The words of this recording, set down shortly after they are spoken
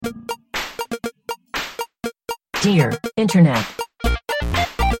Dear Internet.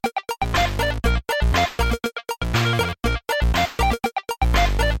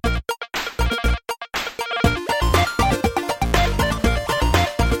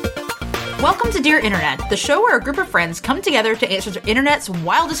 Welcome to Dear Internet, the show where a group of friends come together to answer the internet's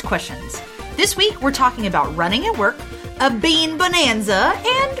wildest questions. This week, we're talking about running at work, a bean bonanza,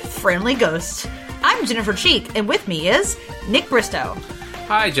 and friendly ghosts. I'm Jennifer Cheek, and with me is Nick Bristow.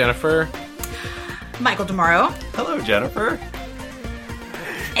 Hi, Jennifer. Michael Demaro. Hello, Jennifer.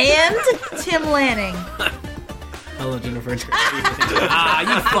 And Tim Lanning. Hello, Jennifer. You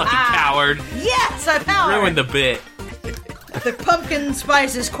fucking coward. Yes, I powered. Ruined the bit. The pumpkin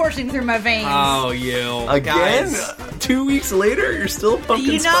spice is coursing through my veins. Oh, you. Again? Guys. 2 weeks later, you're still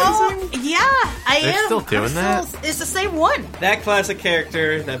pumpkin spicing? Yeah, I They're am. still doing that? It's the same one. That classic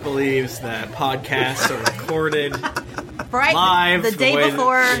character that believes that podcasts are recorded. Right? Live, the day the way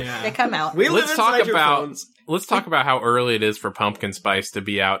before that- they come out. We live Let's talk inside your about phones. let's talk about how early it is for pumpkin spice to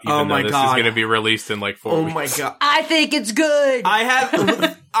be out, even Oh though my this God. is going to be released in like 4 Oh weeks. my god. I think it's good. I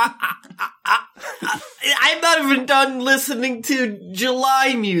have... I'm not even done listening to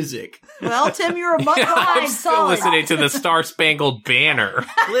July music. Well, Tim, you're a month I'm behind. still Solid. listening to the Star Spangled Banner.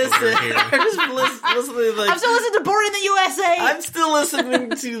 Listen, Over here. I'm just listening like... I'm still listening to Born in the USA. I'm still listening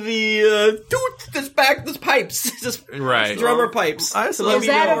to the this pipes, just Right. drummer pipes. I still Let have Is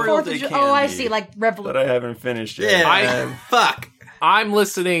me that know. a Memorial 4th of Day July? Oh, I candy see. Like that Revolution. I haven't finished yet. Yeah, fuck. I'm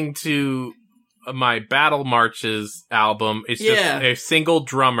listening to my Battle Marches album. It's just Yeah. a single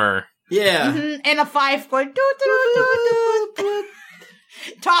drummer. Yeah. And a 5 going. Doo, doo, doo, doo.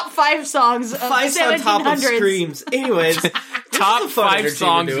 Top 5 songs of Fives on 1700s. top of screams. Anyways, this Top is a fun 5 energy we're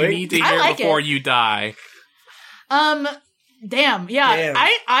songs you doing. need to I hear like before it. you die. Damn. Yeah. Damn.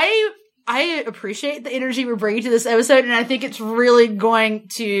 I appreciate the energy we're bringing to this episode, and I think it's really going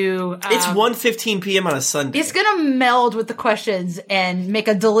to. It's 1:15 p.m. on a Sunday. It's gonna meld with the questions and make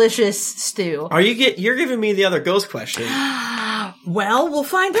a delicious stew. You're giving me the other ghost question. Well, we'll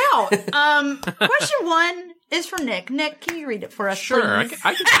find out. Question 1 is for Nick. Nick, can you read it for us, Sure, I please?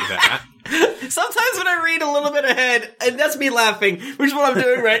 can do that. Sometimes when I read a little bit ahead, and that's me laughing, which is what I'm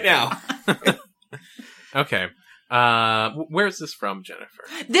doing right now. Okay. Where's this from, Jennifer?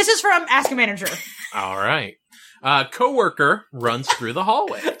 This is from Ask a Manager. All right. Coworker runs through the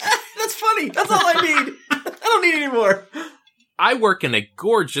hallway. That's funny. That's all I need. I don't need any more. I work in a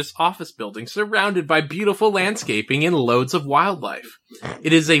gorgeous office building surrounded by beautiful landscaping and loads of wildlife.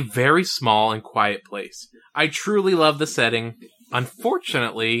 It is a very small and quiet place. I truly love the setting.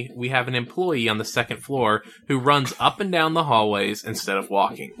 Unfortunately, we have an employee on the second floor who runs up and down the hallways instead of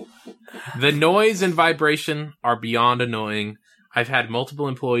walking. The noise and vibration are beyond annoying. I've had multiple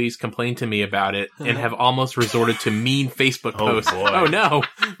employees complain to me about it and have almost resorted to mean Facebook posts. boy. Oh no,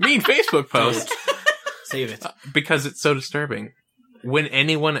 mean Facebook posts. Save it. Because it's so disturbing. When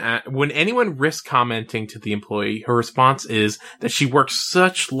anyone risks commenting to the employee, her response is that she works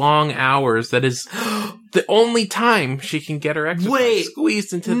such long hours that is the only time she can get her exercise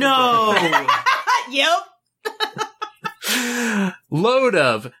squeezed into the No. Yep. day. Load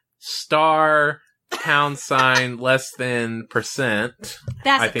of star # less than %.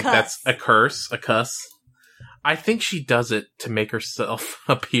 That's I a think cuss. that's a cuss. I think she does it to make herself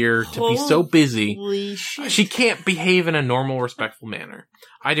appear to be so busy. Holy shit. She can't behave in a normal, respectful manner.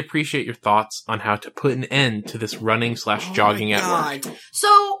 I'd appreciate your thoughts on how to put an end to this running / jogging at work. God.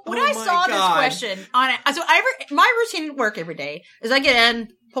 So when Oh I my saw this God. question on it, so my routine at work every day is I get in,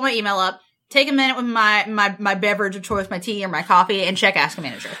 pull my email up, take a minute with my beverage of choice, my tea or my coffee, and check Ask a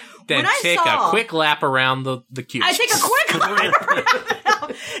Manager. Then When I take saw- a quick lap around the cube. I take a quick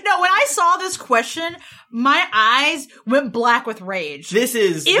No, when I saw this question, my eyes went black with rage. This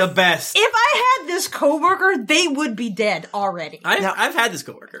is the best. If I had this coworker, they would be dead already. I've had this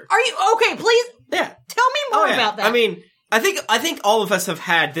coworker. Are you okay? Please Yeah. tell me more Yeah. about that. I mean, I think all of us have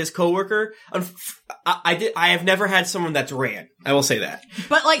had this coworker. I have never had someone that's ran. I will say that.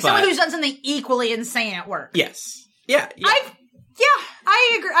 but like someone but- who's done something equally insane at work. Yes. Yeah.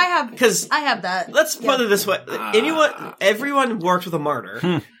 I agree. Because I have that. let's put it this way: everyone worked with a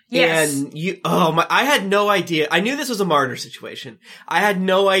martyr. Yes. And I had no idea. I knew this was a martyr situation. I had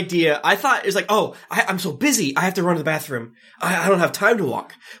no idea. I thought it was like, I'm so busy. I have to run to the bathroom. I don't have time to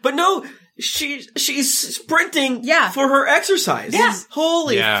walk. But no, she's sprinting for her exercise. Yeah.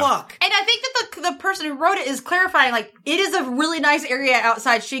 Holy fuck. And I think that the person who wrote it is clarifying, like, it is a really nice area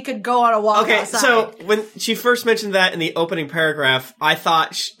outside. She could go on a walk Okay, outside. so when she first mentioned that in the opening paragraph, I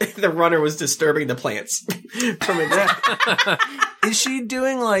thought the runner was disturbing the plants from it. Is she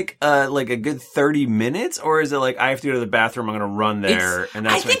doing like a good 30 minutes, or is it like I have to go to the bathroom, I'm going to run there, and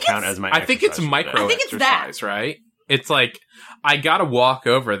that's going to count as my I think it's exercise micro I think it's that. exercise, right? It's like, I got to walk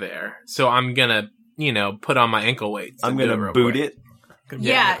over there, so I'm going to, put on my ankle weights. I'm going to boot it.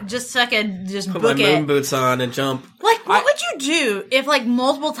 Yeah, just so I can just Put book my it. moon boots on and jump. Like, what would you do if, like,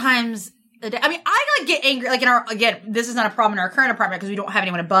 multiple times a day? I mean, I, like, get angry. Like, again, this is not a problem in our current apartment because we don't have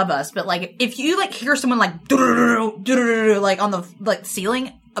anyone above us. But, like, if you, like, hear someone, like, like, on the, like,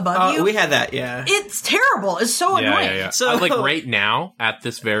 ceiling above you. We had that, yeah. It's terrible. It's so annoying. Yeah. So- Like, right now, at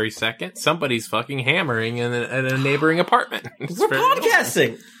this very second, somebody's fucking hammering in a neighboring apartment. It's We're very-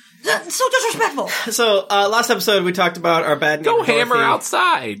 podcasting. That's so disrespectful. So, last episode we talked about our bad neighbor Go hammer Dorothy.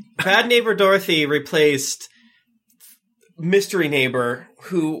 outside. Bad neighbor Dorothy replaced mystery neighbor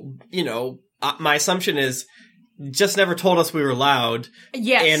who, my assumption is just never told us we were loud.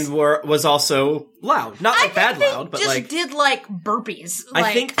 Yes. And was also loud. Not like bad they loud, but just like... did, like, burpees. I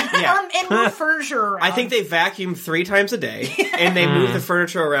Like, think- yeah. and move furniture around. I think they vacuum 3 times a day, and they move the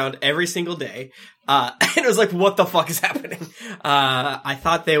furniture around every single day. And it was like, what the fuck is happening? I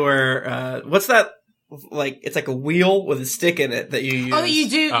thought they were, what's that? Like, it's like a wheel with a stick in it that you use. Oh, you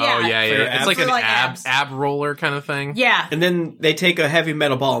do? Oh, Yeah. yeah. For It's like For, an like, abs. ab roller kind of thing. Yeah. And then they take a heavy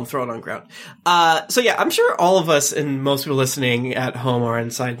metal ball and throw it on the ground. So yeah, I'm sure all of us and most people listening at home or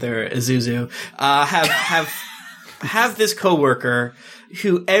inside their Isuzu, have this coworker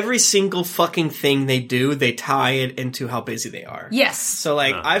who every single fucking thing they do, they tie it into how busy they are. Yes. So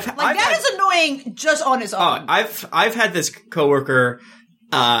like, I've Like, had, that is annoying just on its own. I've had this coworker,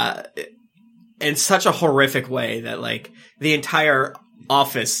 in such a horrific way that like the entire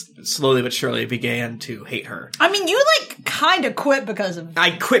office slowly but surely began to hate her. I mean, you, like, kind of quit because of... I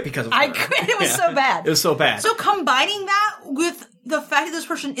quit because of her. I quit. It was so bad. It was so bad. So combining that with the fact that this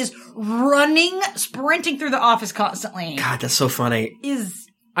person is sprinting through the office constantly God, that's so funny. is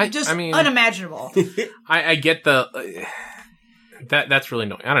I just mean, unimaginable. I get the... That's really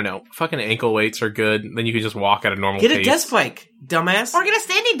annoying. I don't know. Fucking ankle weights are good. Then you can just walk at a normal Get pace. a desk bike, dumbass. Or get a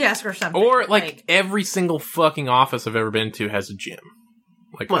standing desk or something. Or, like, every single fucking office I've ever been to has a gym.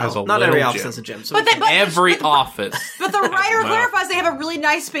 Like, has a well, not little every office gym. has a gym. So But Every office. But the writer Wow. clarifies they have a really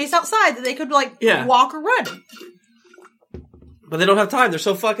nice space outside that they could, like, Yeah. walk or run. but they don't have time. They're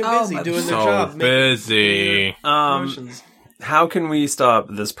so fucking Oh, busy my- doing their So job. making busy. promotions. How can we stop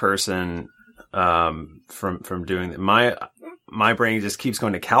this person from doing that? My brain just keeps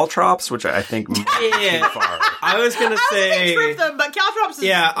going to caltrops, which I think might be Yeah. too far. I was gonna I was say, thinking trip them, but caltrops is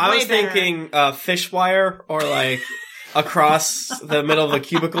yeah, I way was better. thinking fish wire or like across the middle of the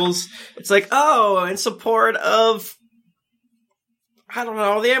cubicles. It's like, oh, in support of, I don't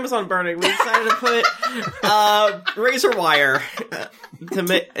know, the Amazon burning, we decided to put razor wire in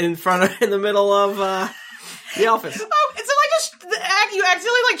the middle of the office. Oh, so you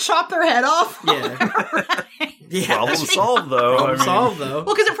accidentally, like, chop their head off? Yeah. Yeah. Problem solved, though. Problem solved, though.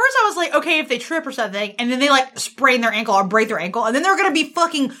 Well, because at first I was like, okay, if they trip or something, and then they, like, sprain their ankle or break their ankle, and then they're gonna be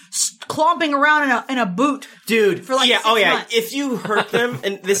fucking clomping around in a boot. Dude, For, like, yeah, 6 oh yeah. months. If you hurt them,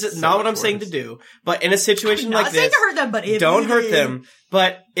 and this is not what I'm saying to do, but in a situation Not like saying this, to hurt them, but if don't you hurt did. them.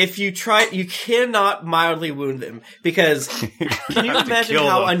 But if you try, you cannot mildly wound them because can you imagine kill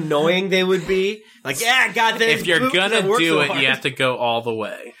how them. annoying they would be? Like, yeah, God, If you're boot gonna that works do so it, hard. you have to go all the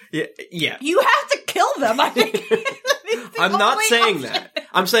way. Yeah. You have to kill them, I think. It's the I'm not only saying option. that.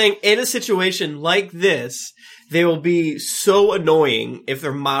 I'm saying in a situation like this, they will be so annoying if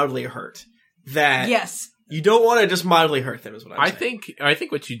they're mildly hurt that Yes. you don't want to just mildly hurt them. Is what I'm saying. I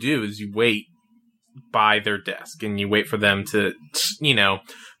think what you do is you wait by their desk and you wait for them to,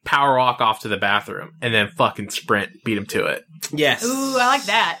 power walk off to the bathroom and then fucking sprint, beat them to it. Yes. Ooh, I like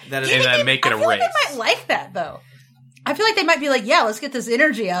that. That is- Do you And think then make it I a feel like race. they might like that, though. I feel like they might be like, yeah, let's get this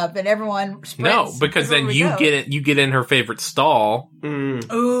energy up, and everyone sprints. No, because then everywhere we you go. get in her favorite stall.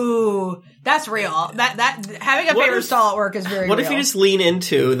 Ooh, that's real. That having a What favorite if- stall at work is very What real. if you just lean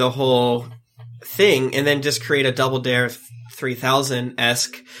into the whole thing and then just create a Double Dare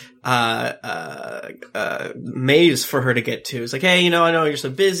 3000-esque maze for her to get to? It's like, hey, I know you're so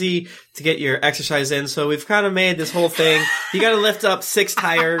busy to get your exercise in, so we've kind of made this whole thing. You got to lift up 6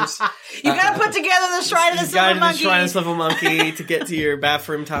 tires. You gotta put together the Shrine of the You got Silver to Monkey. just try and Silver Monkey to get to your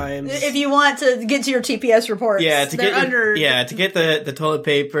bathroom times. If you want to get to your TPS reports, Yeah, to they're get under. to get the toilet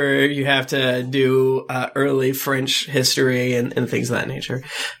paper, you have to do early French history and things of that nature.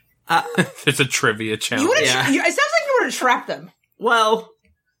 It's a trivia You challenge. would Yeah. it sounds like you would have trapped them. Well,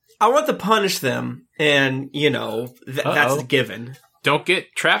 I want to punish them, and that's a given. Don't get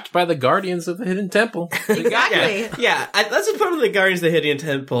trapped by the guardians of the hidden temple. Exactly. Yeah. That's a part of the Guardians of the Hidden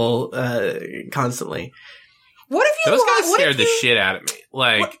Temple constantly. What if you Those guys what scared if the you, shit out of me.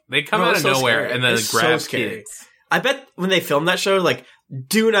 Like, they come out of so nowhere scary. and then It's grab so scary. kids. I bet when they filmed that show, like,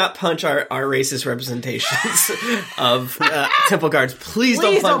 do not punch our racist representations of temple guards. Please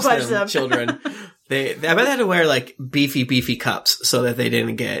don't punch them, children. I bet they had to wear like beefy cups so that they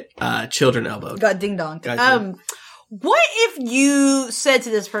didn't get children elbowed. got ding dong. Got What if you said to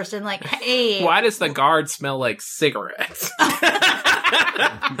this person like, "Hey, Why does the guard smell like cigarettes?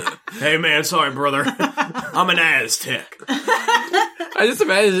 Hey man, sorry brother, I'm an Aztec. I just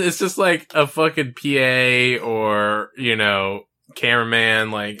imagine it's just like a fucking PA or,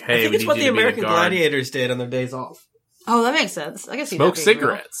 cameraman, like, hey, I think we it's need what you the to be American the guard. Gladiators did on their days off. oh, that makes sense. I can see Smoke that being real.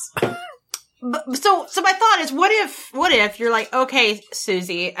 cigarettes. But, so my thought is, what if you're like, okay,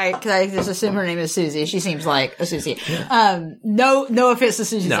 Susie, because I just assume her name is Susie. She seems like a Susie. No offense to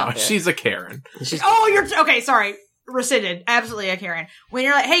Susie. No, she's a Karen. Okay, sorry. Rescinded. Absolutely a Karen. When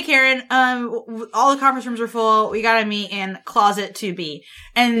you're like, hey Karen, all the conference rooms are full. We gotta meet in closet 2B.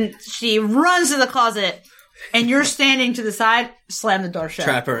 And she runs to the closet and you're standing to the side, slam the door shut.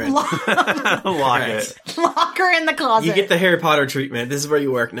 Trap her in. Lock it. Lock her in the closet. You get the Harry Potter treatment. This is where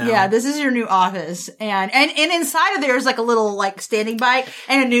you work now. Yeah, this is your new office. And inside of there is like a little like standing bike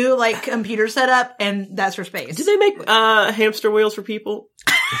and a new like computer setup, and that's her space. Do they make hamster wheels for people?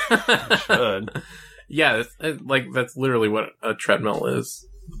 Should. Yeah, that's literally what a treadmill is.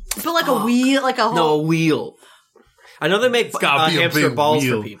 But like a wheel, like a whole No, a wheel. I know they make gotta be a hamster big balls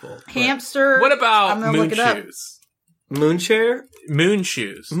wheel. for people. hamster. What I'm about gonna moon look it up. shoes? Moon chair? Moon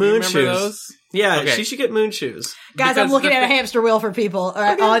shoes. You Moon remember shoes. those? Yeah, Okay. she should get moon shoes. Guys, I'm Because looking the at a thing- hamster wheel for people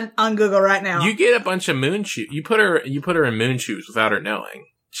on Google right now. You get a bunch of moon shoes. You put her in moon shoes without her knowing.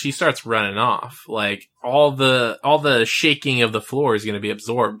 She starts running off. Like all the shaking of the floor is going to be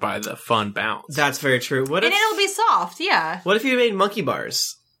absorbed by the fun bounce. That's very true. and it'll be soft, yeah. What if you made monkey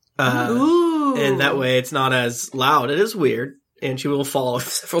bars? Ooh. And that way it's not as loud. It is weird. And she will fall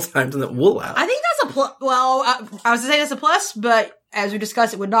several times and then wool out. I think that's a plus. Well, I was to say that's a plus, but as we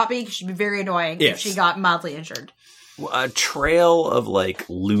discussed, it would not be because she'd be very annoying if Yes. she got mildly injured. A trail of like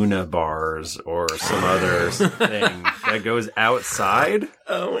Luna bars or some other thing that goes outside,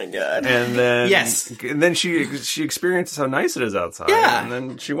 Oh my god. and then Yes. and then she experiences how nice it is outside, Yeah. and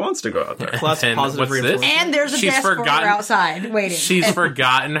then she wants to go out there. Plus And positive what's this? reinforcement. And there's a She's desk for her forgotten- outside waiting. She's and,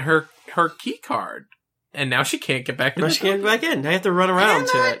 forgotten her key card, and now she can't get back in. Now the she can't get back in. Now you have to run around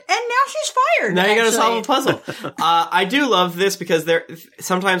to it. and now she's fired. Now you gotta actually. solve a puzzle. I do love this because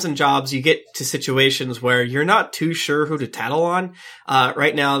sometimes in jobs you get to situations where you're not too sure who to tattle on.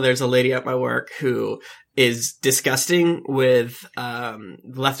 Right now there's a lady at my work who is disgusting with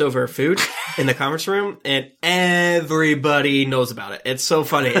leftover food in the conference room, and everybody knows about it. It's so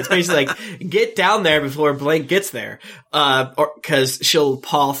funny. It's basically like, get down there before Blank gets there, or because she'll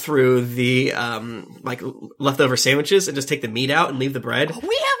paw through the like leftover sandwiches and just take the meat out and leave the bread. We have one of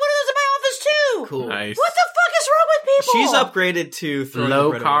those in my office too. Cool. Nice. What the fuck is wrong with people? She's upgraded to throwing the Low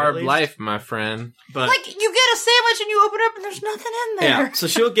bread away, at carb least. life, my friend. But Like you get a sandwich and you open it up and there's nothing in there. yeah, so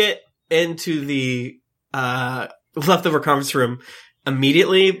she'll get into the leftover conference room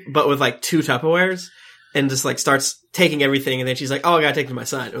immediately, but with like 2 Tupperwares, and just like starts taking everything, and then she's like, "Oh, I gotta take it to my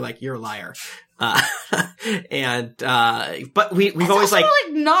son." Or like, "You're a liar." But we've It's always also, like.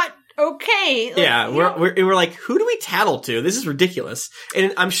 not okay. Like, Yeah, you know, we're like, who do we tattle to? This is ridiculous.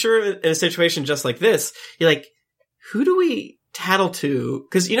 And I'm sure in a situation just like this, you're like, who do we tattle to?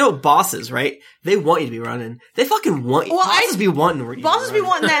 Because bosses, right? They want you to be running. They fucking want you. Well, Bosses be wanting you to bosses be running.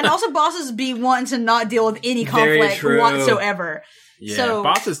 wanting that, and also bosses be wanting to not deal with any Very conflict true. whatsoever. Yeah, So-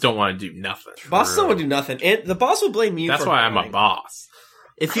 bosses don't want to do nothing. Bosses don't want to do nothing, and the boss will blame you. That's for why I'm a running. boss.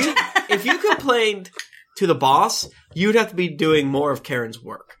 If you complained to the boss, you'd have to be doing more of Karen's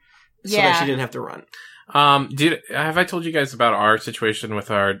work, so that Yeah. she didn't have to run. Have I told you guys about our situation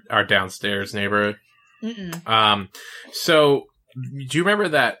with our downstairs neighbor? Mm-mm. So do you remember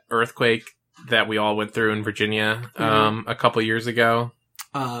that earthquake that we all went through in Virginia, a couple years ago?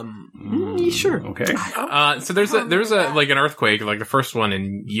 Sure. Okay. So there's a like an earthquake, like the first one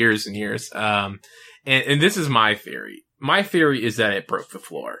in years and years. And this is my theory. My theory is that it broke the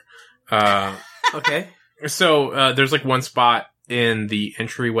floor. Okay. So there's like one spot in the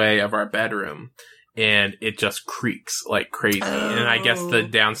entryway of our bedroom, and it just creaks like crazy. And I guess the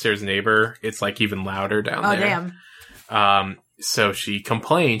downstairs neighbor, it's like even louder down Oh there. damn! So she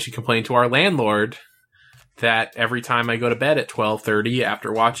complained to our landlord that every time I go to bed at 12:30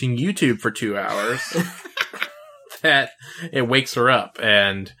 after watching YouTube for 2 hours, that it wakes her up.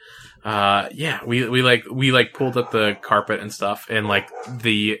 And we pulled up the carpet and stuff, and like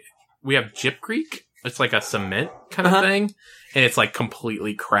we have Gyp Creek it's like a cement kind of thing, and it's like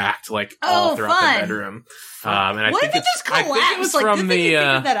completely cracked, like Oh, all throughout fun. the bedroom. And I What think if it just I think it collapsed? was Like, from good thing you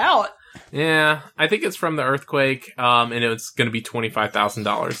figured that out. Yeah, I think it's from the earthquake, and it's going to be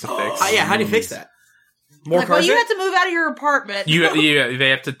 $25,000 to fix. Yeah, how do you fix that? More Like, well, carpet? you have to move out of your apartment. They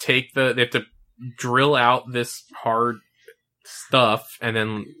have to they have to drill out this hard stuff and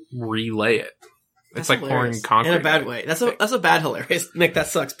then relay it. It's That's like hilarious. pouring concrete. In a bad way. That's a bad hilarious. Nick, that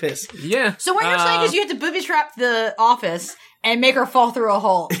sucks piss. Yeah. So what you're saying is you have to booby trap the office and make her fall through a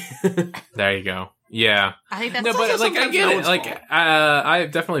hole. There you go. Yeah. I think that's No, but also like I sometimes get no it. one's Like fault.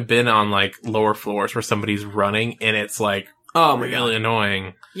 I've definitely been on like lower floors where somebody's running and it's like Oh my really god.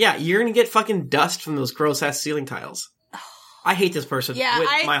 annoying. Yeah, you're gonna get fucking dust from those gross ass ceiling tiles. I hate this person Yeah, with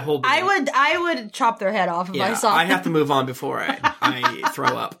my whole being. I would chop their head off if I Yeah, saw I them. have to move on before I throw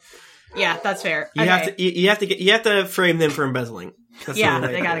up. Yeah, that's fair. You Okay. have to you have to frame them for embezzling. That's the Yeah, only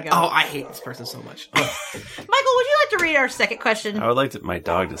way they to do gotta it. go. Oh, I hate this person so much. Oh. Michael, would you like to read our second question? I would like my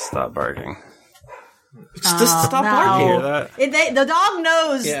dog to stop barking. Just stop no. barking. Hear that? The dog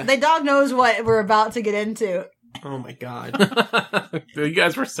knows. Yeah. The dog knows what we're about to get into. Oh my god. You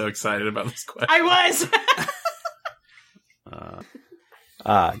guys were so excited about this question. I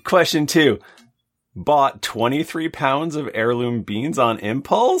was. Question 2. Bought 23 pounds of heirloom beans on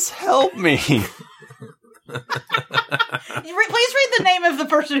impulse? Help me. Please read the name of the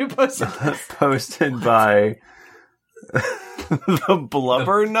person who posted this. Posted by the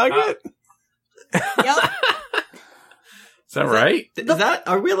Blubber Nugget? Yep. Is that right? Is that?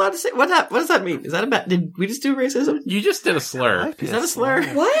 Are we allowed to say what does that mean? Is that a bad? Did we just do racism? You just did a slur. Is that a slur?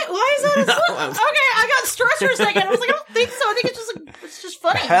 What? Why is that a slur? No. Okay, I got stressed for a second. I was like, I don't think so. I think it's just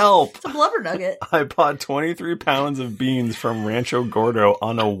funny. Help! It's a blubber nugget. I bought 23 pounds of beans from Rancho Gordo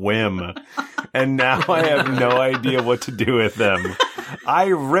on a whim, and now I have no idea what to do with them.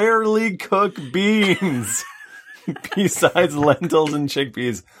 I rarely cook beans, besides lentils and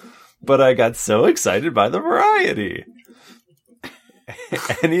chickpeas, but I got so excited by the variety.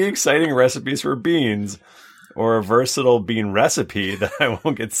 Any exciting recipes for beans, or a versatile bean recipe that I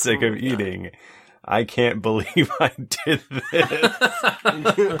won't get sick of eating? I can't believe I did this.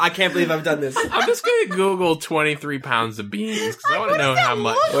 I can't believe I've done this. I'm just going to Google 23 pounds of beans because I want to know how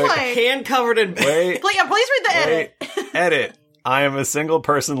much. Look like? Hand covered in. Wait, Please read the edit. edit. I am a single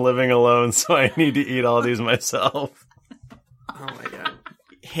person living alone, so I need to eat all these myself. Oh my god.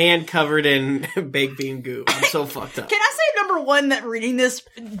 Hand covered in baked bean goo. I'm so fucked up. Can I say number one that reading this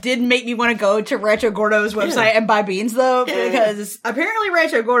did make me want to go to Rancho Gordo's website and buy beans though? Yeah. Because apparently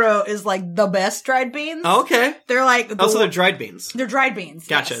Rancho Gordo is like the best dried beans. Oh, okay. They're like Also, they're dried beans. they're dried beans.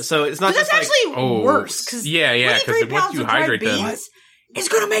 Gotcha. yes. So it's not That's just like. actually worse. Cause Yeah, 'cause 23 once pounds you of dried hydrate them- beans is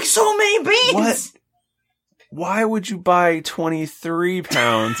gonna make so many beans. What? Why would you buy 23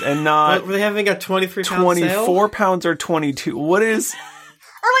 pounds and not But they haven't got 23 pounds 24 pounds or 22? What is...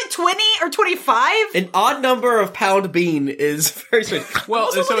 Or like 20 or 25. An odd number of pound bean is very strange. Well, I'm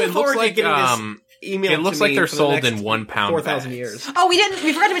also so looking it looks forward to like getting this email it looks to like me they're for the sold next in 1 pound 4,000 bags. years. Oh, we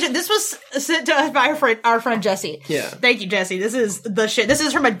forgot to mention, this was sent to us by our friend Jesse. Yeah. Thank you, Jesse. This is the shit. This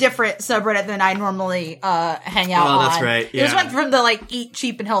is from a different subreddit than I normally hang out on. Oh, that's right, It was yeah. like from the like eat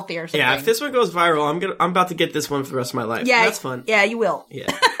cheap and healthy or something. Yeah, if this one goes viral, I'm about to get this one for the rest of my life. yeah, That's fun. Yeah, you will. Yeah.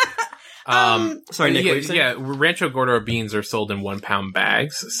 Sorry, Nick, what yeah, were you saying? yeah, Rancho Gordo beans are sold in 1 pound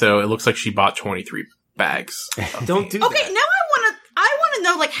bags, so it looks like she bought 23 bags. Don't do Okay, that. now I want to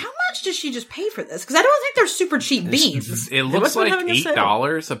know like how much did she just pay for this? Because I don't think they're super cheap beans. It must looks have been like having a sale.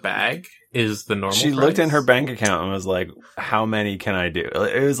 $8 a bag is the normal. She price. looked in her bank account and was like, how many can I do?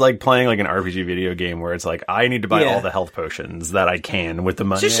 It was like playing like an RPG video game where it's like, I need to buy Yeah. all the health potions that I can with the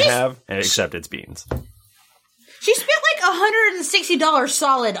money So I she's- have, and except it's beans. She spent like $160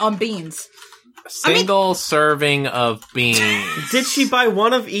 solid on beans. Single serving of beans. Did she buy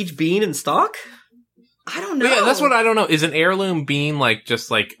one of each bean in stock? I don't know. Yeah, that's what I don't know. Is an heirloom bean like just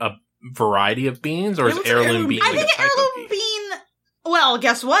like a variety of beans, or It is looks heirloom heirloom bean bean. I like think a an type heirloom of bean? bean. Well,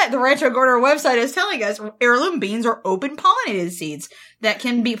 guess what? The Rancho Gordo website is telling us heirloom beans are open pollinated seeds that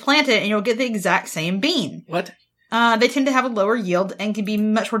can be planted, and you'll get the exact same bean. What? They tend to have a lower yield and can be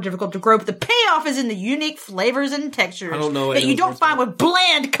much more difficult to grow, but the payoff is in the unique flavors and textures I don't know what that you those don't words find are. with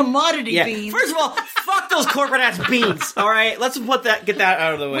bland commodity Yeah. beans. First of all, fuck those corporate ass beans. All right, let's get that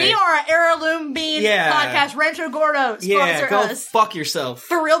out of the way. We are an heirloom bean Yeah. podcast. Rancho Gordo, sponsor yeah, go us. fuck yourself.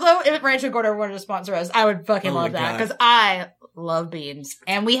 For real though, if Rancho Gordo wanted to sponsor us, I would fucking Oh love my that God. because I love beans,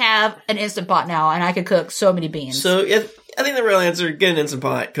 and we have an Instant Pot now, and I could cook so many beans. So I think the real answer: get an Instant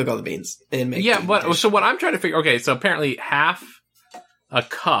Pot, cook all the beans, and make. Yeah, bean dish. so what I'm trying to figure. Okay, so apparently half a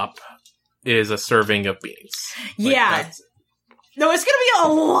cup is a serving of beans. Like, yeah, that's- No, it's going to be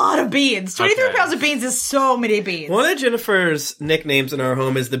a lot of beans. 23 Okay. pounds of beans is so many beans. One of Jennifer's nicknames in our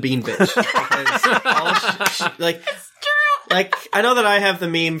home is the Bean Bitch. Because like, I know that I have the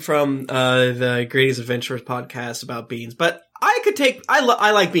meme from the Grady's Adventures podcast about beans, but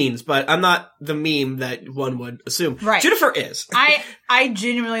I like beans, but I'm not the meme that one would assume. Right. Jennifer is. I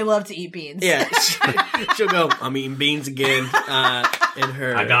genuinely love to eat beans. Yeah. She'll go, I'm eating beans again, in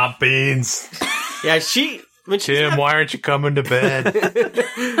her. I got beans. Yeah, Tim, why aren't you coming to bed?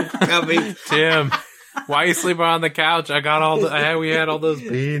 got beans. Tim, why are you sleeping on the couch? We had all those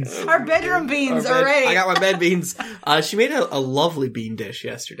beans. Our bedroom beans Our are bed- ready. I got my bed beans. She made a lovely bean dish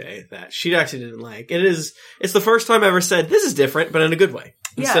yesterday that she actually didn't like. It's the first time I ever said this is different, but in a good way.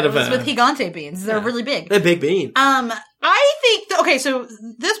 It was with gigante beans. They're really big. the big bean. I think okay, so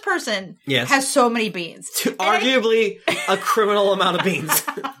this person Yes. has so many beans. Arguably a criminal amount of beans.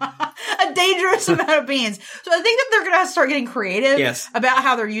 A dangerous amount of beans. So I think that they're gonna start getting creative Yes. about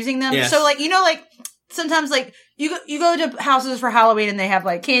how they're using them. Yes. So sometimes you go to houses for Halloween and they have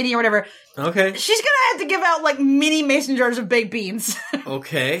like candy or whatever. Okay. She's gonna have to give out like mini mason jars of baked beans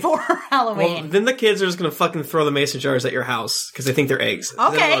Okay. for Well, Halloween. then the kids are just gonna fucking throw the mason jars at your house because they think they're eggs.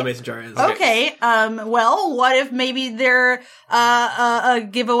 That's Okay. what a mason jar is. Okay. Well, what if maybe they're a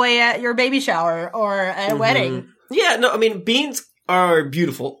giveaway at your baby shower or a wedding? Yeah, no, I mean, beans are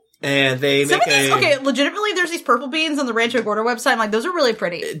beautiful. And they Some make of these, legitimately, there's these purple beans on the Rancho Gordo website. I'm like, those are really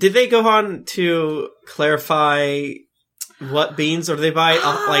pretty. Did they go on to clarify what beans, or do they buy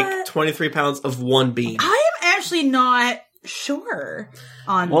like 23 pounds of one bean? I am actually not sure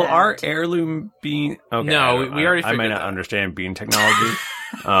on Well, that. our heirloom bean. Okay, No, we already I might figured not that. understand bean technology.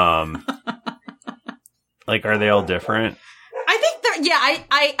 Like, are they all different? I think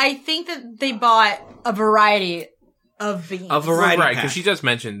they're, I think that they bought a variety of beans. A variety Right, pack. because she just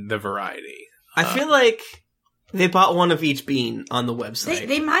mentioned the variety. I feel like they bought one of each bean on the website.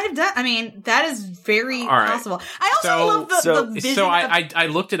 They might have done. I mean, that is very right. possible. I also So- love the vision. So of, I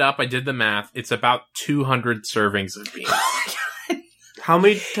looked it up. I did the math. It's about 200 servings of beans. How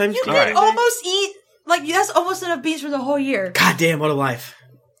many times you do can you almost eat like that's almost enough beans for the whole year. God damn, what a life.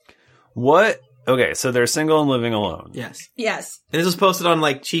 What? Okay, so they're single and living alone. Yes. Yes. And this was posted on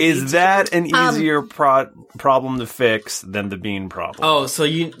like cheap Is Eats. that an easier problem to fix than the bean problem? Oh, so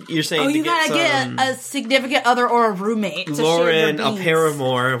you're saying Oh, to you get gotta some get a significant other or a roommate to share Lauren, your a beans.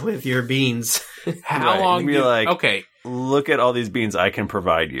 paramour with your beans. How Right, long? be like- okay, Look at all these beans I can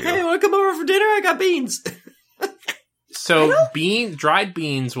provide you. Hey, want to come over for dinner? I got beans. so dried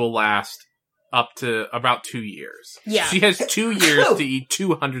beans will last up to about 2 years. Yeah. She has 2 years to eat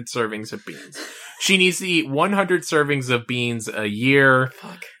 200 servings of beans. She needs to eat 100 servings of beans a year.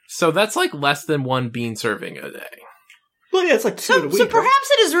 Fuck. So that's like less than one bean serving a day. Well, yeah, it's like two a So week. right?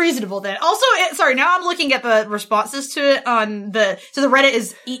 perhaps it is reasonable then. Also, sorry, now I'm looking at the responses to it on the Reddit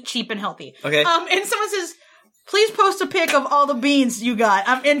is eat cheap and healthy. Okay. And someone says, please post a pic of all the beans you got.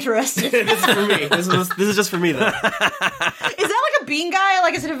 I'm interested. This is for me. This is just for me though. Is that like a bean guy?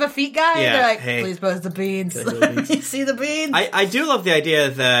 Like instead of a feet guy? Yeah, They're like, hey. please post the beans. Can I get the beans? You see the beans? I do love the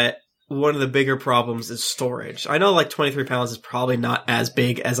idea that one of the bigger problems is storage. I know like 23 pounds is probably not as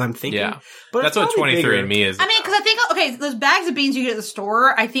big as I'm thinking. Yeah. But That's it's what probably 23 bigger. and me is. I mean, because I think, okay, those bags of beans you get at the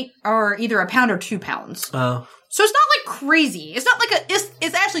store, I think are either a pound or 2 pounds. Oh. So it's not like crazy. It's not like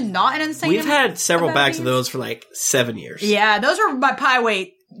it's actually not an insane We've amount had several of bags of beans. those for like 7 years. Yeah, those are my pie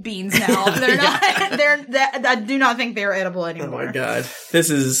weight beans now. They're not. I do not think they're edible Oh anymore. my god. This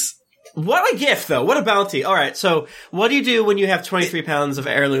is... What a gift, though. What a bounty. All right, so what do you do when you have 23 pounds of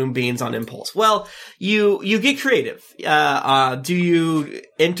heirloom beans on impulse? Well, you get creative. Do you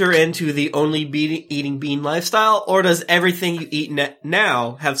enter into the only eating bean lifestyle, or does everything you eat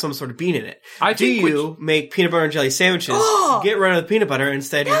now have some sort of bean in it? I Do think you make peanut butter and jelly sandwiches, get rid of the peanut butter,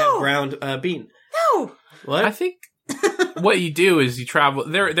 instead you have ground bean? No. What? I think what you do is you travel.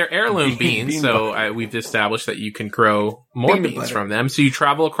 They're heirloom beans, Bean so we've established that you can grow more Peanut beans butter. from them. So you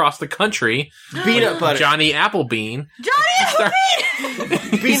travel across the country. Peanut butter. Johnny Applebean. Johnny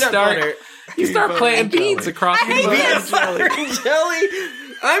Peanut start- butter. You start planting beans across the hate U.S. peanut butter. and jelly.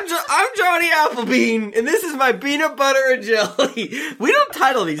 I'm Johnny Applebean, and this is my peanut butter and jelly. We don't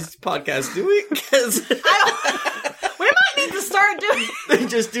title these podcasts, do we? Because We might need to start doing they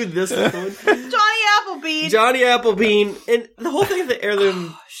just do this one. Johnny Applebean. Johnny Applebean, and the whole thing of the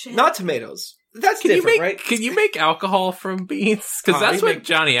heirloom, shit. not tomatoes. That's Can you different, make right? Can you make alcohol from beans? Because Oh, that's we what make-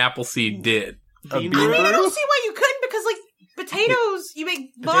 Johnny Appleseed did. Bean bean I brew? don't see why you couldn't because like potatoes, you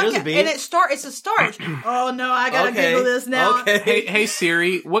make Potatoes vodka are beans? and it's a starch. Oh no, I gotta Okay. Google this now. Okay. Hey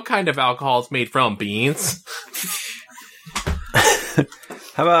Siri, what kind of alcohol is made from beans?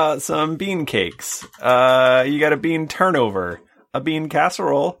 How about some bean cakes? You got a bean turnover. a bean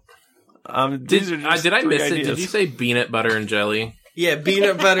casserole. These are just Did I three miss it? ideas. Did you say peanut butter and jelly? Yeah,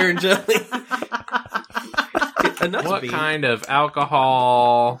 peanut butter and jelly. Enough What bean. kind of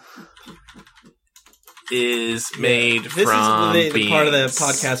alcohol is made This from is the beans? part of the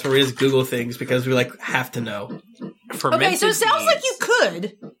podcast where we just Google things because we have to know. Okay, so it sounds like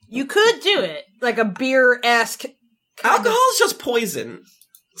you could do it like a beer-esque. Alcohol is just poison.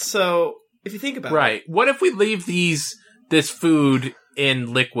 So if you think about it, Right. What if we leave this food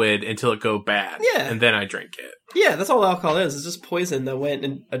in liquid until it go bad? Yeah. And then I drink it. yeah, that's all alcohol is. It's just poison that went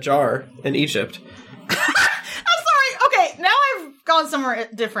in a jar in Egypt. I'm sorry. Okay, now I've gone somewhere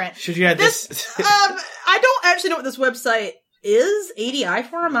different. Should you add this? I don't actually know what this website is. ADI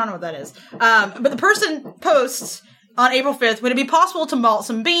Forum? I don't know what that is. But the person posts on April 5th, would it be possible to malt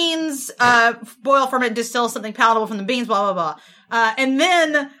some beans, boil, ferment, distill something palatable from the beans, blah, blah, blah. And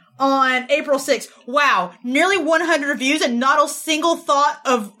then on April 6th, wow, nearly 100 reviews and not a single thought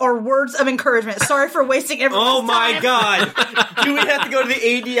of or words of encouragement. Sorry for wasting everyone's Oh my time. god! Do we have to go to the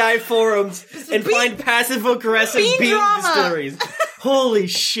ADI forums and find passive-aggressive bean bean drama. distilleries? Holy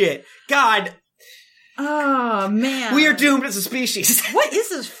shit. God, Oh, man. we are doomed as a species. What is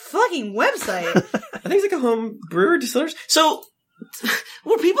this fucking website? I think it's like a home brewer distillers. So,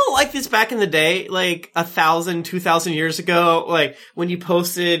 were people like this back in the day, like 1,000, 2,000 years ago? Like, when you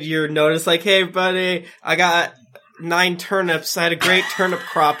posted your notice, like, hey, buddy, I got 9 turnips. I had a great turnip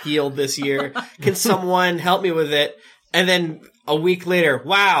crop yield this year. Can someone help me with it? And then a week later,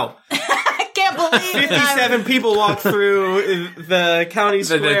 wow, I can't believe it. 57 people walked through the county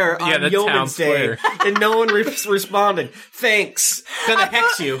square the on town Yeoman's Day, square. and no one responded. Thanks. Gonna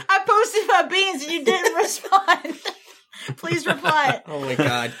hex you. I posted my beans and you didn't respond. Please reply. Oh my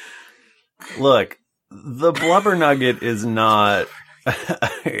god. Look, the blubber nugget is not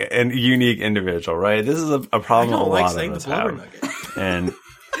a unique individual, right? This is a I problem a don't like lot saying of the us blubber have. nugget. And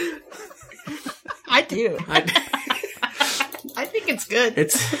I do. I think it's good.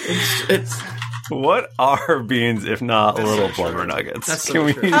 It's what are beans if not little blubber nuggets? That's so Can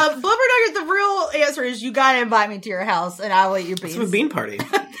we? true. Blubber nugget, the real answer is you gotta invite me to your house and I will eat your beans. a bean party.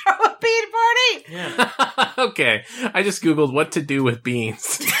 Throw a bean party! Yeah. Okay. I just Googled what to do with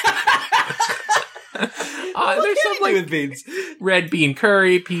beans. There's some like with beans. red bean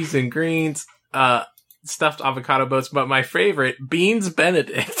curry, peas and greens, stuffed avocado boats, but my favorite, beans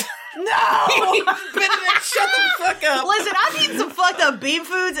Benedict. No! Shut the fuck up. Listen, I've eaten some fucked up bean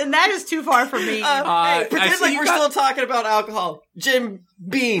foods and that is too far for me. Hey, I pretend see like you we're got- still talking about alcohol. Jim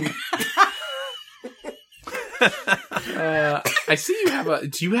Bean. I see you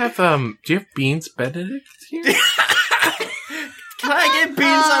have do you have beans Benedict here? Can I get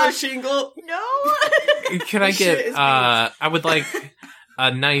beans on a shingle? No! Can I Shit get is beans. I would like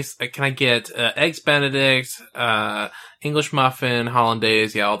a nice can I get eggs Benedict, English muffin,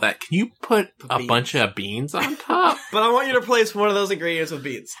 hollandaise, yeah, all that. Can you put a Beans. bunch of beans on top? But I want you to replace one of those ingredients with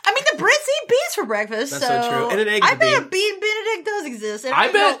beans. I mean, the Brits eat beans for breakfast, That's so true. And an egg I is a bet a bean. bean Benedict does exist. And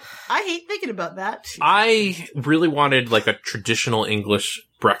I bet- I hate thinking about that. I really wanted like a traditional English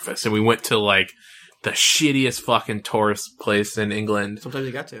breakfast, and we went to like the shittiest fucking tourist place in England, Sometimes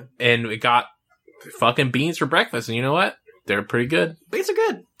you got to. and we got fucking beans for breakfast. And you know what? They're pretty good. Beans are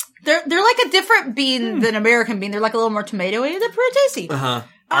good. They're like a different bean than American bean. They're like a little more tomatoey. They're pretty tasty. Uh-huh.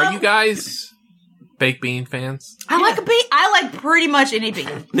 Are you guys baked bean fans? I like a bean. I like pretty much any bean.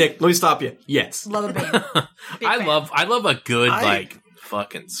 Nick, let me stop you. Yes. Love a bean. Big I fan. love a good like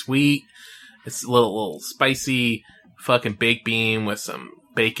fucking sweet. It's a little spicy fucking baked bean with some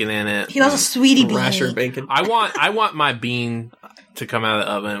bacon in it. He loves a sweetie bean. Rasher bacon. I want my bean to come out of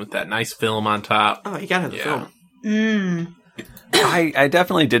the oven with that nice film on top. Oh, you gotta have the Yeah. film. I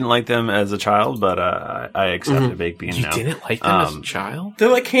definitely didn't like them as a child, but I accepted baked bean You now. didn't like them as a child? They're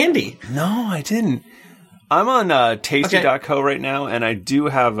like candy. No, I didn't. I'm on tasty.co right now, and I do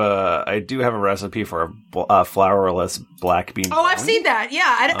have a recipe for a flourless black bean. Oh, I've brownie. seen that. Yeah,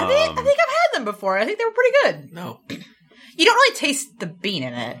 I think I've had them before. I think they were pretty good. No. You don't really taste the bean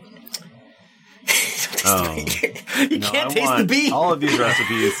in it. Oh. You No, can't I taste the want bean. All of these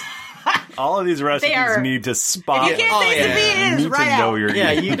recipes. All of these recipes are- need to spot. If you can't taste the bean, it is need right to know out. you're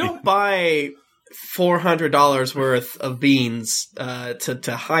Yeah, eating. you don't buy $400 worth of beans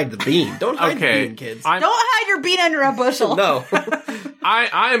to hide the bean. Don't hide Okay, the bean, kids. I'm, Don't hide your bean under a bushel. No.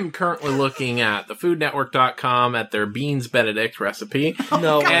 I'm currently looking at thefoodnetwork.com at their beans Benedict recipe,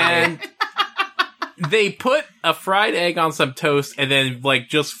 No. and they put a fried egg on some toast and then like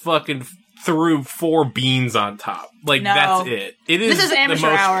just fucking threw 4 beans on top. Like No. that's it. It is This is the amateur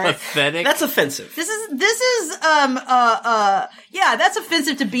most hour. pathetic. That's offensive. This is yeah, that's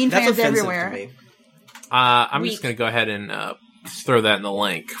offensive to bean That's fans offensive everywhere. to me. I'm Weak. just gonna go ahead and throw that in the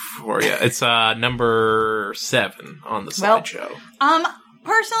link for you. It's number 7 on the Well, slideshow.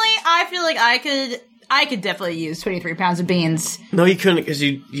 Personally, I feel like I could definitely use 23 pounds of beans. No, you couldn't, because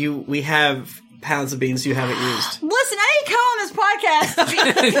we have pounds of beans you haven't used. Listen, I didn't come on this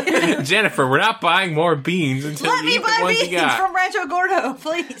podcast. Jennifer, we're not buying more beans until Let you me eat the buy ones you beans got. from Rancho Gordo,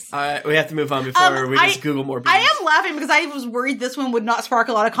 please. We have to move on before we just Google more beans. I am laughing because I was worried this one would not spark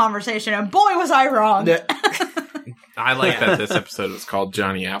a lot of conversation, and boy, was I wrong. I like that this episode was called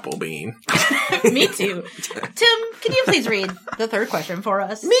Johnny Applebean. Me too. Tim, can you please read the third question for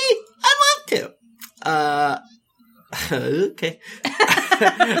us? Me? I'd love to. Okay.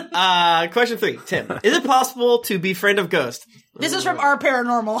 Question 3, Tim. Is it possible to be friend of Ghost? This is from Our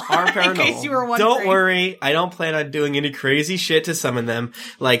Paranormal. Our Paranormal. In case you were wondering. Don't worry, I don't plan on doing any crazy shit to summon them,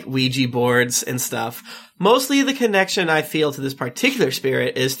 like Ouija boards and stuff. Mostly the connection I feel to this particular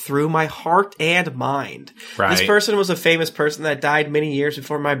spirit is through my heart and mind. Right. This person was a famous person that died many years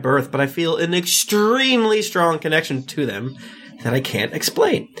before my birth, but I feel an extremely strong connection to them that I can't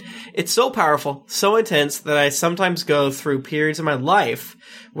explain. It's so powerful, so intense, that I sometimes go through periods of my life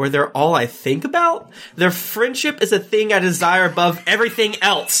where they're all I think about. Their friendship is a thing I desire above everything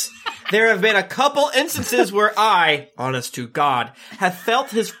else. There have been a couple instances where I, honest to God, have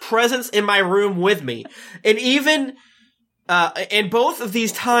felt his presence in my room with me. And even in both of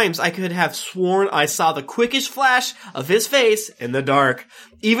these times, I could have sworn I saw the quickest flash of his face in the dark.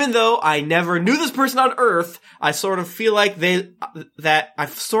 Even though I never knew this person on Earth, I sort of feel like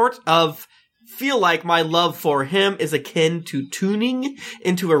my love for him is akin to tuning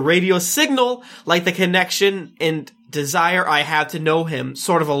into a radio signal, like the connection and desire I have to know him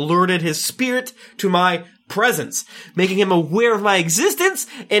sort of alerted his spirit to my presence, making him aware of my existence,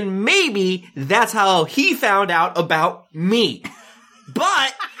 and maybe that's how he found out about me.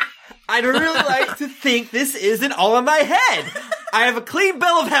 But I'd really like to think this isn't all in my head. I have a clean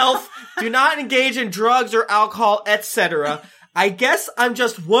bill of health, do not engage in drugs or alcohol, etc. I guess I'm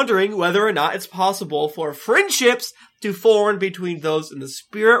just wondering whether or not it's possible for friendships to form between those in the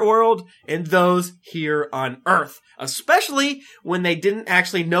spirit world and those here on Earth, especially when they didn't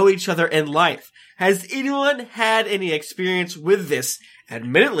actually know each other in life. Has anyone had any experience with this?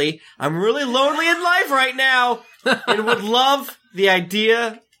 Admittedly, I'm really lonely in life right now and would love the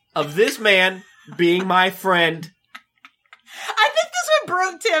idea of this man being my friend. I think this one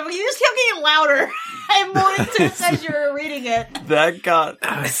broke Tim. You just kept getting louder and more intense as you were reading it. That got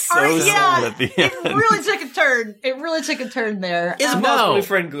so sad at the end. It really took a turn. It really took a turn there. Is it possible to be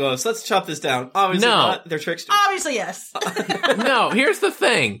friend Ghost? Let's chop this down. Obviously not. They're tricksters. Obviously, yes. No, here's the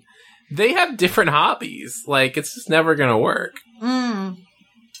thing. They have different hobbies. Like, it's just never gonna work. You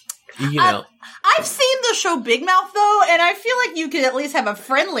know. I've seen the show Big Mouth, though, and I feel like you could at least have a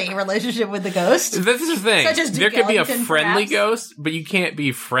friendly relationship with the ghost. This is the thing. Such as there Duke could be a Ellington, friendly perhaps. ghost, but you can't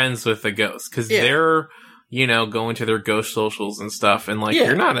be friends with the ghost because they're, going to their ghost socials and stuff, and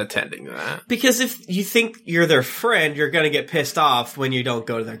you're not attending that. Because if you think you're their friend, you're gonna get pissed off when you don't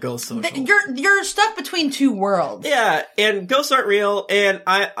go to their ghost social. You're stuck between two worlds. Yeah, and ghosts aren't real. And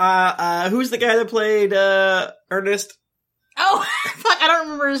who's the guy that played Ernest? Oh, fuck, I don't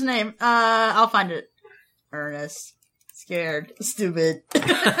remember his name. I'll find it. Ernest. Scared. Stupid.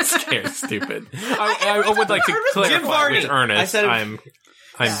 Scared stupid. I would like to clarify which Ernest I'm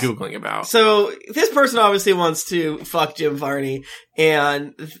Googling about. So, this person obviously wants to fuck Jim Varney,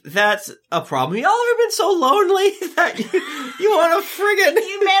 and that's a problem. Y'all ever been so lonely that you want to friggin'...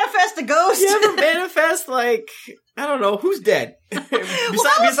 You manifest a ghost? You ever manifest, I don't know, who's dead?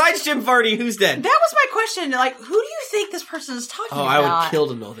 Besides Jim Varney, who's dead? That was my question. Who do you think this person is talking about? Oh, I would kill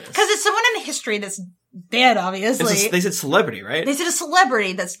to know this. Because it's someone in history that's dead, obviously. They said celebrity, right? They said a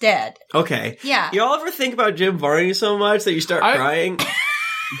celebrity that's dead. Okay. Yeah. Y'all ever think about Jim Varney so much that you start crying?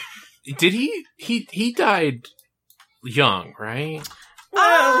 Did he? He died young, right?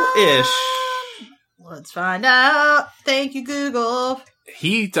 Well-ish. Let's find out. Thank you, Google.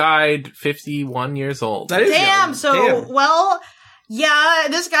 He died 51 years old. That is young. Well, yeah,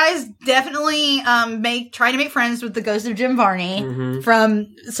 this guy's definitely trying to make friends with the ghost of Jim Varney from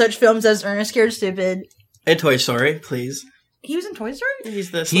such films as Ernest Scared Stupid. And Toy Story, please. He was in Toy Story?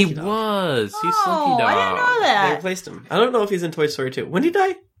 He's the Slinky Dog. Was. He's Oh, Slinky Dog. I didn't know that. They replaced him. I don't know if he's in Toy Story 2. When did he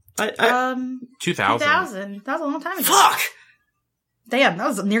die? 2000. 2000. That was a long time ago. Fuck! Damn, that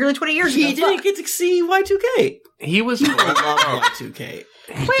was nearly 20 years ago. He didn't get to see Y2K. He was. I love Y2K.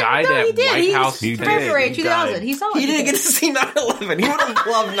 He died at White House. He did. February He 2000. died. He saw it. He didn't get to see 9/11. He would have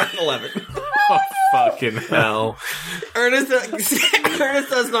loved 9/11. Oh, fucking hell. Ernest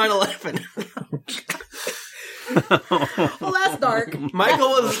does 9/11. Well, that's dark.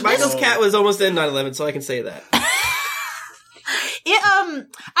 Michael's cat was almost in 9/11, so I can say that. I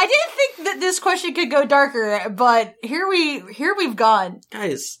didn't think that this question could go darker, but here we've gone.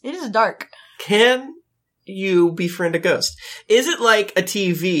 Guys, It is dark. can you befriend a ghost? Is it like a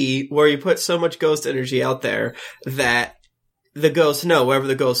TV where you put so much ghost energy out there that the ghosts know wherever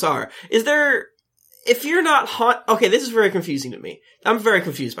the ghosts are? Is there, if you're not okay, this is very confusing to me. I'm very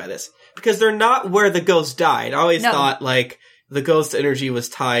confused by this because they're not where the ghost died. I always No. thought like the ghost energy was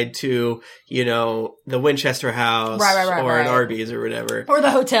tied to, you know, the Winchester house Right, or an right. Arby's or whatever. Or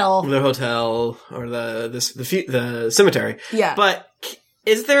the hotel. The hotel or the cemetery. Yeah. But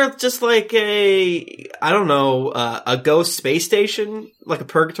is there just like a ghost space station, like a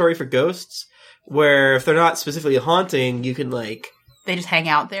purgatory for ghosts, where if they're not specifically haunting, you can like They just hang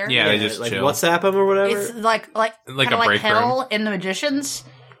out there. Yeah, they just like chill. WhatsApp them or whatever? It's like kinda a like break hell in the Magicians.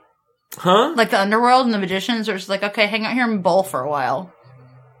 Huh? Like the underworld and the Magicians are just like, okay, hang out here and bowl for a while.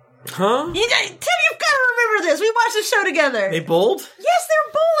 Huh? Tim, you've got to remember this. We watched the show together. They bowled? Yes,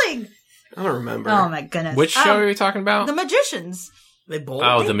 they're bowling. I don't remember. Oh my goodness. Which show are you talking about? The Magicians. They bowled?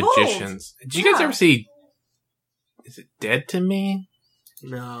 Oh, They The bowled. Magicians. Did you guys Yeah. ever see? Is it Dead to Me?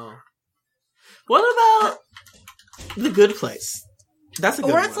 No. What about The Good Place? That's a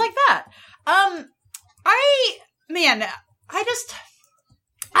good Or one. it's like that.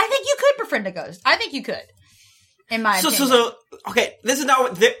 I think you could befriend a ghost. I think you could. In my opinion. So, okay, this is not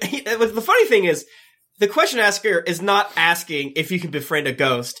what, the funny thing is, the question asker is not asking if you can befriend a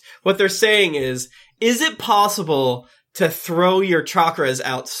ghost. What they're saying is it possible to throw your chakras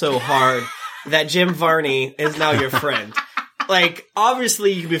out so hard that Jim Varney is now your friend? Like,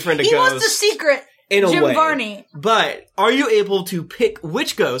 obviously you can befriend a he ghost. wants the secret. In a Jim way. Varney. But are you able to pick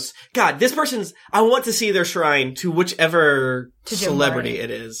which ghost? God, this person's, I want to see their shrine to whichever To Jim celebrity Varney. it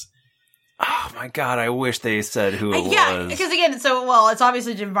is. Oh my god, I wish they said who it Yeah, was. because again, it's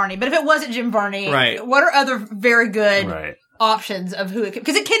obviously Jim Varney, but if it wasn't Jim Varney, Right. what are other very good Right. options of who it could,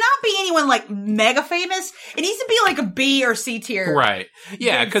 because it cannot be anyone like mega famous. It needs to be like a B or C tier Right.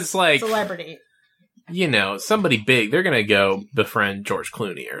 Yeah, because like celebrity. somebody big, they're gonna go befriend George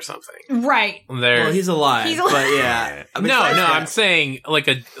Clooney or something. Right. They're Well, he's alive. He's alive. But yeah. no, Besides that, I'm saying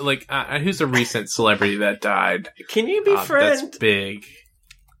who's a recent celebrity that died? Can you That's befriend big.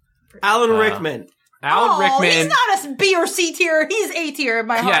 Alan Rickman? Alan Rickman. He's not a B or C tier. He's A tier in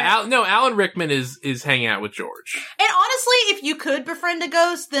my heart. Yeah, Alan Rickman is hanging out with George. And honestly, if you could befriend a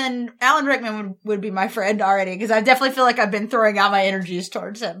ghost, then Alan Rickman would be my friend already, because I definitely feel like I've been throwing out my energies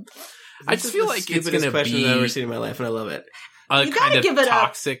towards him. I This just is feel the like it's stupidest gonna question be I've ever seen in my life, and I love it. a You kind gotta of give it up.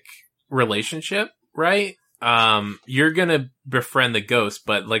 toxic relationship, right? You're gonna befriend the ghost,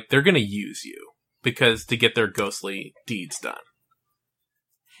 but like they're gonna use you because to get their ghostly deeds done.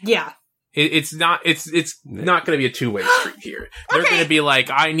 Yeah. It's not going to be a two-way street here. They're Okay. going to be like,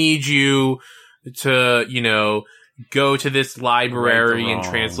 I need you to, go to this library in wrong.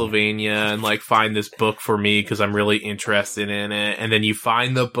 Transylvania and like find this book for me because I'm really interested in it. And then you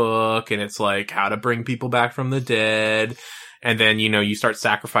find the book and it's like how to bring people back from the dead. And then, you start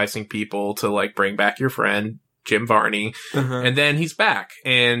sacrificing people to like bring back your friend, Jim Varney. And then he's back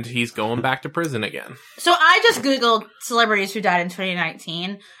and he's going back to prison again. So I just Googled celebrities who died in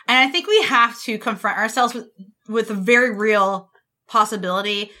 2019, and I think we have to confront ourselves with a very real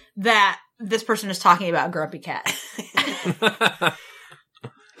possibility that this person is talking about Grumpy Cat.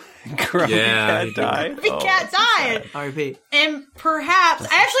 Grumpy Yeah, Cat died. Grumpy Cat died! R.I.P. And perhaps,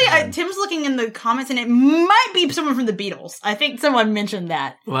 Tim's looking in the comments, and it might be someone from the Beatles. I think someone mentioned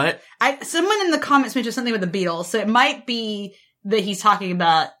that. What? Someone in the comments mentioned something with the Beatles, so it might be that he's talking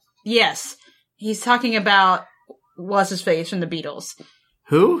about, yes, he's talking about, what's his face from the Beatles?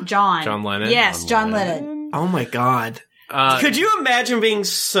 Who? John Lennon? Yes, John Lennon. Oh my god. Could you imagine being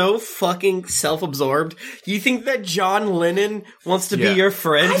so fucking self-absorbed? You think that John Lennon wants to Yeah. be your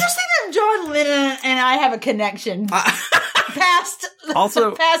friend? I just think that John Lennon and I have a connection past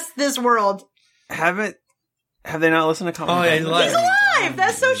Also- past this world. Have they not listened to Comic Oh, yeah, he's alive. He's alive!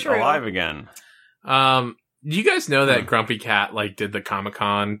 That's so true. Alive again. Do you guys know that Grumpy Cat like did the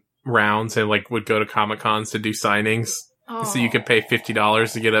Comic-Con rounds and like would go to Comic-Cons to do signings? So you could pay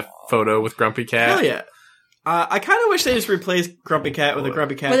 $50 to get a photo with Grumpy Cat? Hell yeah. I kind of wish they just replaced Grumpy Cat with a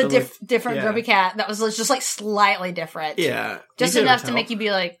Grumpy Cat. With a that looked- different yeah. Grumpy Cat that was just like slightly different. Yeah. Just You could enough never to tell. make you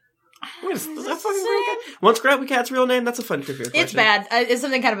be like, Wait, is that fucking Grumpy Cat? What's Grumpy Cat's real name? That's a fun trivia question. it's bad. It's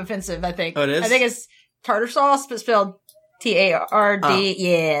something kind of offensive, I think. Oh, it is? I think it's tartar sauce, but spelled Tard.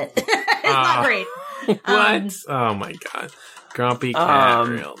 Yeah. It's not great. What? Oh my god. Grumpy Cat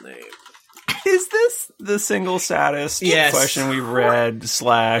real name. Is this the single saddest Yes. question we've read /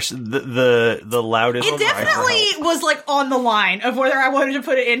 the loudest? It definitely was like on the line of whether I wanted to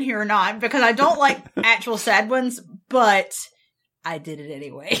put it in here or not, because I don't like actual sad ones, but I did it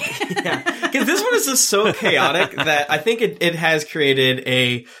anyway. Yeah, because this one is just so chaotic that I think it has created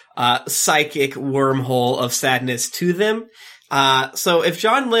a psychic wormhole of sadness to them. So if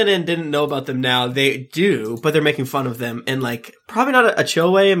John Lennon didn't know about them now, they do, but they're making fun of them in like probably not a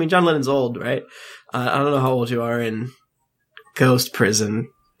chill way. I mean, John Lennon's old, right? I don't know how old you are in Ghost Prison,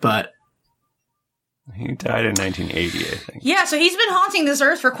 but He died in 1980, I think. Yeah, so he's been haunting this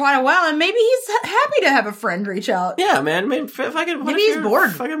earth for quite a while, and maybe he's happy to have a friend reach out. yeah, man. I mean, if I could, Maybe he's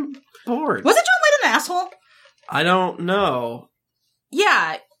bored. Fucking bored. Wasn't John Lennon an asshole? I don't know.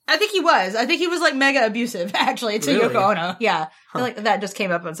 Yeah, I think he was. I think he was like mega abusive, actually, to Really? Yoko Ono. Yeah, I feel like that just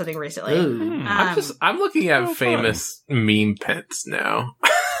came up on something recently. Ooh. I'm looking at famous meme pets now.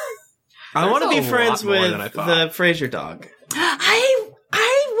 I want to There's be a friends lot more with than I thought. the Frasier dog. I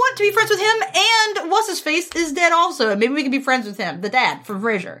want to be friends with him, and what's his face is dead also. And maybe we can be friends with him, the dad from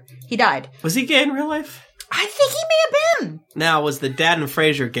Frasier. He died. Was he gay in real life? I think he may have been. Now, was the dad and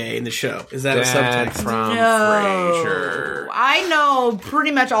Frasier gay in the show? Is that a Dad subtext? from No. Frasier. I know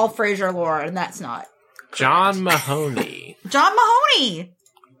pretty much all Frasier lore, and that's not. John Mahoney. John Mahoney.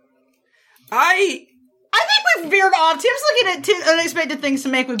 I think we've veered off. Tim's looking at two unexpected things to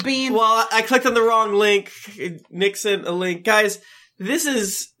make with Bean. Well, I clicked on the wrong link. Nick sent a link. Guys, this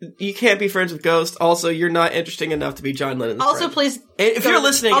is... You can't be friends with Ghost. Also, you're not interesting enough to be John Lennon's Also, friend. please... If you're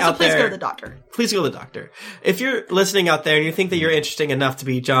listening out please there... go to the doctor. Please go to the doctor. If you're listening out there and you think that you're interesting enough to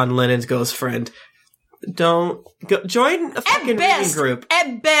be John Lennon's ghost friend, don't... go join a fucking reading group.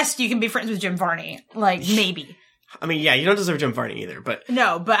 At best, you can be friends with Jim Varney. Like, maybe. I mean, yeah, you don't deserve Jim Varney either, but...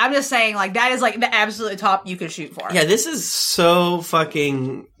 No, but I'm just saying, like, that is, like, the absolute top you could shoot for. Yeah, this is so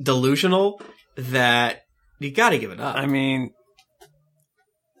fucking delusional that you gotta give it up. I mean,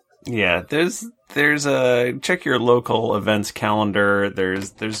 yeah, there's a check your local events calendar.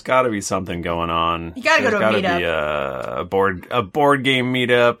 There's got to be something going on. You gotta go to a meetup. There's gotta be a board game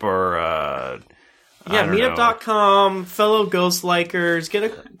meetup or Yeah, meetup.com, fellow ghost likers,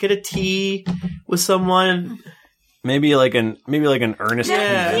 get a tea with someone. maybe like an earnest Yeah.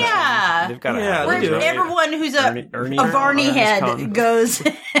 convention. Yeah. They've got to Yeah, have Where they do. those, right? everyone who's a Ernie Varney Ernest head con. goes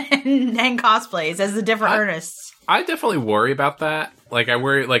and cosplays as the different Ernests. I definitely worry about that. Like, I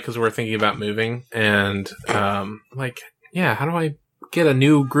worry, like, because we're thinking about moving, and, like, yeah, how do I get a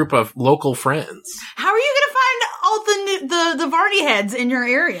new group of local friends? How are you going to find all the Varney heads in your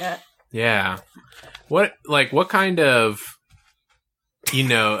area? Yeah. What kind of,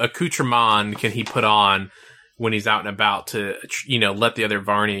 accoutrement can he put on when he's out and about to, let the other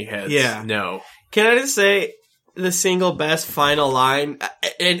Varney heads know? Can I just say the single best final line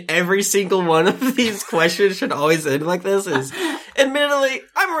in every single one of these questions should always end like this is, admittedly,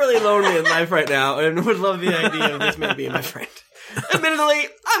 I'm really lonely in life right now and would love the idea of this man being my friend. Admittedly,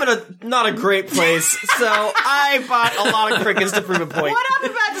 I'm in not a great place, so I bought a lot of crickets to prove a point. What I'm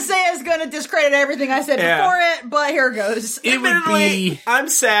about to say is going to discredit everything I said before it, but here goes. It would be I'm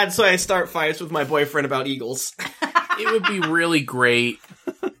sad, so I start fights with my boyfriend about eagles. it would be really great.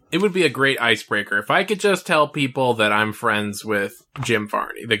 It would be a great icebreaker if I could just tell people that I'm friends with Jim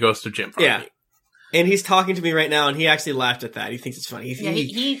Varney, the ghost of Jim Varney. Yeah. And he's talking to me right now, and he actually laughed at that. He thinks it's funny.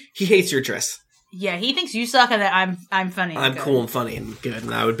 He hates your dress. Yeah, he thinks you suck and that I'm funny. I'm good. cool and funny and good,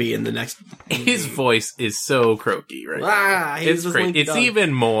 and I would be in the next. His voice is so croaky right now. He's It's just great. Linky It's Dog.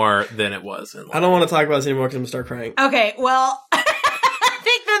 even more than it was in life. I don't want to talk about this anymore because I'm going to start crying. Okay, well, I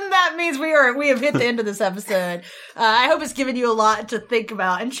think then that means we have hit the end of this episode. I hope it's given you a lot to think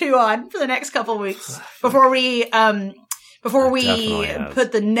about and chew on for the next couple of weeks before we Definitely has.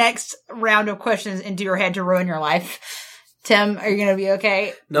 put the next round of questions into your head to ruin your life. Tim, are you going to be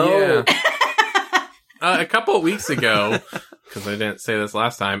okay? No. Yeah. A couple of weeks ago, because I didn't say this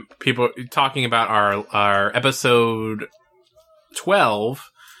last time, people talking about our episode 12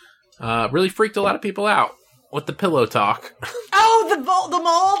 really freaked a lot of people out with the pillow talk. Oh, the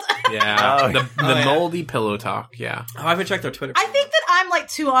mold. Yeah, Oh, the moldy pillow talk. Yeah, Oh, I haven't checked our Twitter. I think that I'm like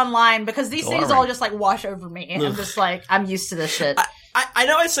too online because these things Alarming. all just like wash over me. And I'm just like, I'm used to this shit. I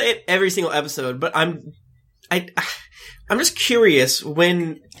know I say it every single episode, but I'm just curious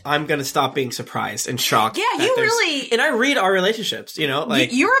when I'm going to stop being surprised and shocked. Yeah, that you there's- really- And I read our relationships, like...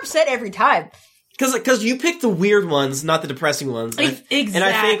 You're upset every time. Because you pick the weird ones, not the depressing ones. Exactly. And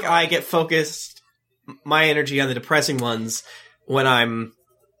I think I get focused, my energy on the depressing ones when I'm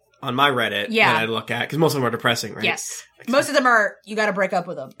on my Reddit Yeah. that I look at, because most of them are depressing, right? Yes. Most of them are, you gotta break up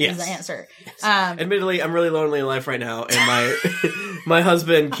with them, Yes. is the answer. Admittedly, I'm really lonely in life right now, and my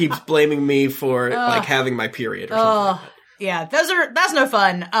husband keeps blaming me for like having my period or something. Oh, Yeah, that's no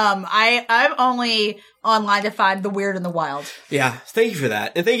fun. I'm only online to find the weird and the wild. Yeah, thank you for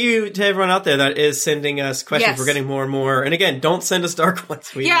that. And thank you to everyone out there that is sending us questions. Yes. We're getting more and more. And again, don't send us dark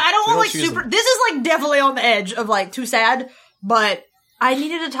ones. I don't want like choose super. them. This is like definitely on the edge of like too sad, but I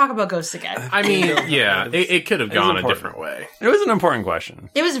needed to talk about ghosts again. I mean, yeah, it could have gone a important. different way. It was an important question.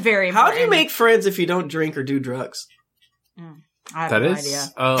 It was very How important. do you make friends if you don't drink or do drugs? I have That no is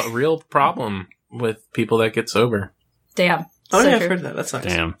idea. a real problem with people that get sober. Damn. Oh, So yeah, I've true. heard that. That's nice.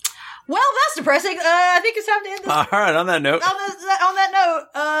 Damn. Well, that's depressing. I think it's time to end this. All right, on that note. On that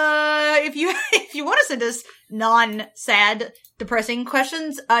note, if you want to send us non-sad, depressing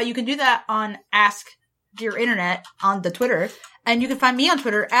questions, you can do that on Ask Dear Internet on the Twitter, and you can find me on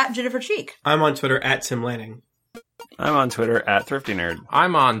Twitter at Jennifer Cheek. I'm on Twitter at Tim Lanning. I'm on Twitter at Thrifty Nerd.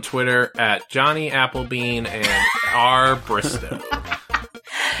 I'm on Twitter at Johnny Applebean and R. Bristow.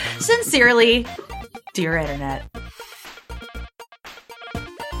 Sincerely, Dear Internet.